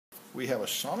we have a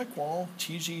SonicWall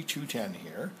TZ210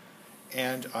 here,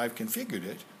 and I've configured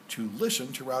it to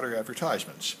listen to router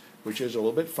advertisements, which is a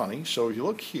little bit funny. So if you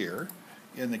look here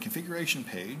in the configuration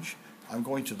page, I'm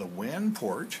going to the WAN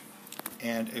port,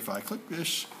 and if I click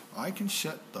this, I can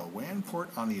set the WAN port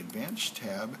on the Advanced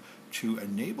tab to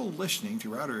enable listening to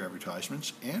router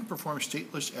advertisements and perform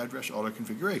stateless address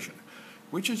auto-configuration,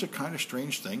 which is a kind of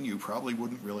strange thing you probably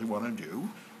wouldn't really want to do,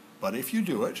 but if you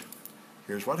do it,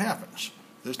 here's what happens.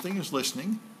 This thing is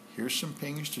listening. Here's some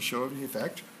pings to show the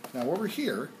effect. Now over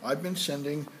here, I've been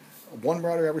sending one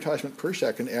router advertisement per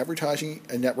second, advertising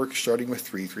a network starting with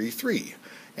 333.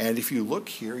 And if you look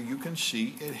here, you can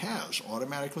see it has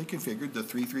automatically configured the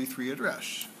 333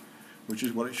 address, which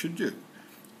is what it should do.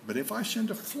 But if I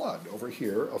send a flood over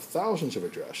here of thousands of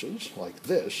addresses, like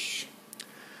this,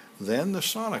 then the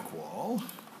SonicWall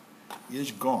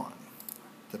is gone.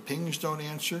 The pings don't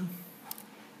answer.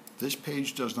 This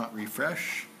page does not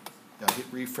refresh. I hit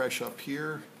refresh up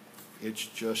here. It's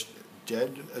just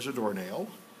dead as a doornail,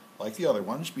 like the other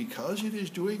ones, because it is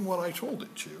doing what I told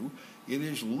it to. It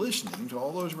is listening to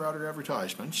all those router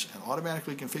advertisements and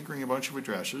automatically configuring a bunch of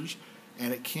addresses,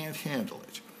 and it can't handle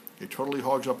it. It totally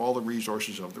hogs up all the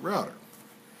resources of the router.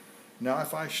 Now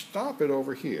if I stop it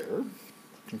over here,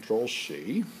 Control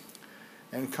C,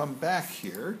 and come back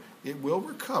here, it will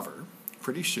recover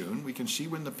pretty soon. We can see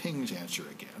when the pings answer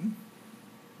again.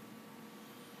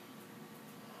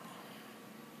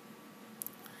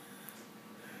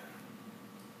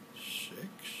 Six,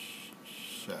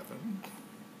 7,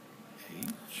 8,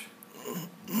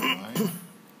 9,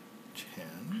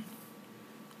 10,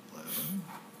 11,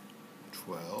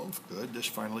 12, good, this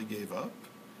finally gave up.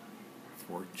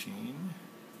 14,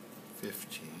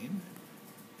 15,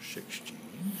 16,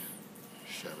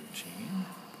 17,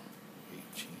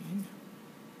 18,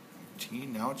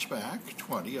 19, now it's back,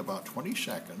 20, about 20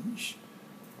 seconds,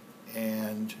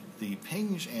 and the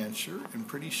pings answer, and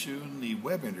pretty soon the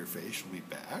web interface will be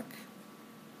back.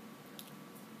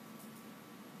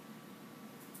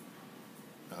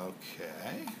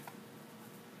 Okay.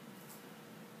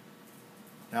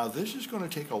 Now this is going to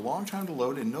take a long time to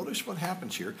load, and notice what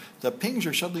happens here. The pings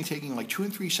are suddenly taking like 2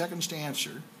 and 3 seconds to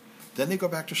answer, then they go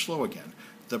back to slow again.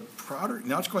 The router,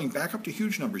 now it's going back up to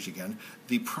huge numbers again.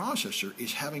 The processor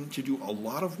is having to do a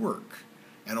lot of work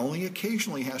and only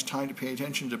occasionally has time to pay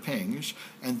attention to pings,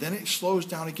 and then it slows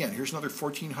down again. Here's another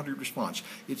 1400 response.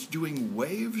 It's doing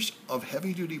waves of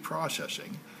heavy-duty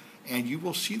processing, and you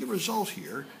will see the result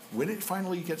here when it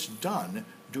finally gets done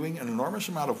doing an enormous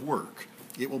amount of work.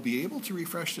 It will be able to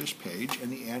refresh this page,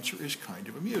 and the answer is kind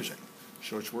of amusing.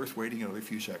 So it's worth waiting another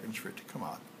few seconds for it to come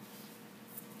up.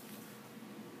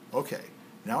 Okay,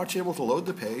 now it's able to load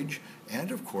the page,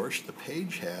 and of course the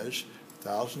page has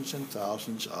thousands and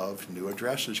thousands of new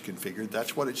addresses configured.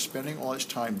 That's what it's spending all its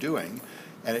time doing,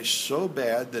 and it's so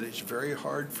bad that it's very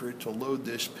hard for it to load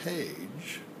this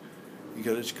page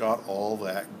because it's got all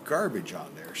that garbage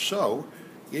on there. So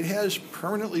it has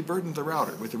permanently burdened the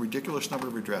router with a ridiculous number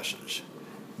of addresses.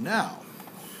 Now,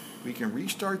 we can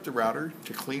restart the router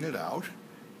to clean it out,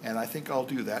 and I think I'll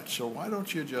do that. So why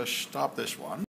don't you just stop this one.